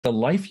The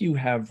life you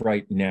have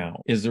right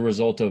now is the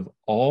result of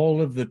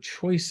all of the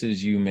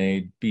choices you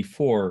made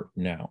before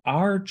now.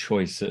 Our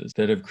choices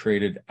that have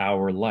created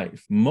our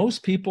life.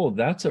 Most people,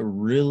 that's a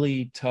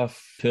really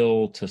tough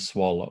pill to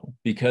swallow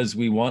because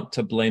we want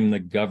to blame the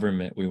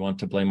government. We want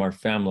to blame our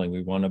family.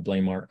 We want to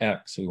blame our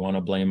ex. We want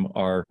to blame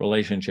our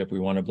relationship. We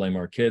want to blame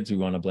our kids. We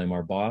want to blame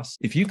our boss.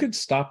 If you could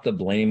stop the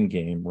blame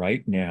game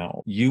right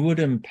now, you would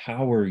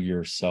empower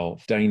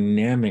yourself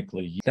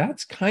dynamically.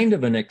 That's kind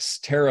of an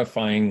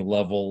terrifying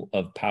level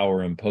of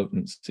power and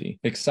potency.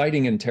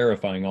 Exciting and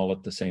terrifying all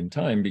at the same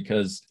time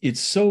because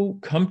it's so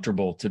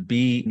comfortable to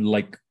be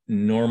like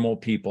normal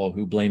people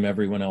who blame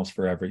everyone else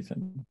for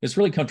everything. It's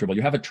really comfortable.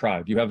 You have a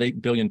tribe. You have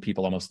 8 billion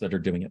people almost that are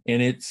doing it.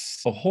 And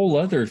it's a whole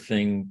other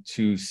thing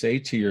to say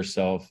to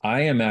yourself,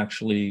 I am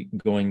actually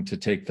going to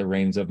take the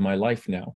reins of my life now.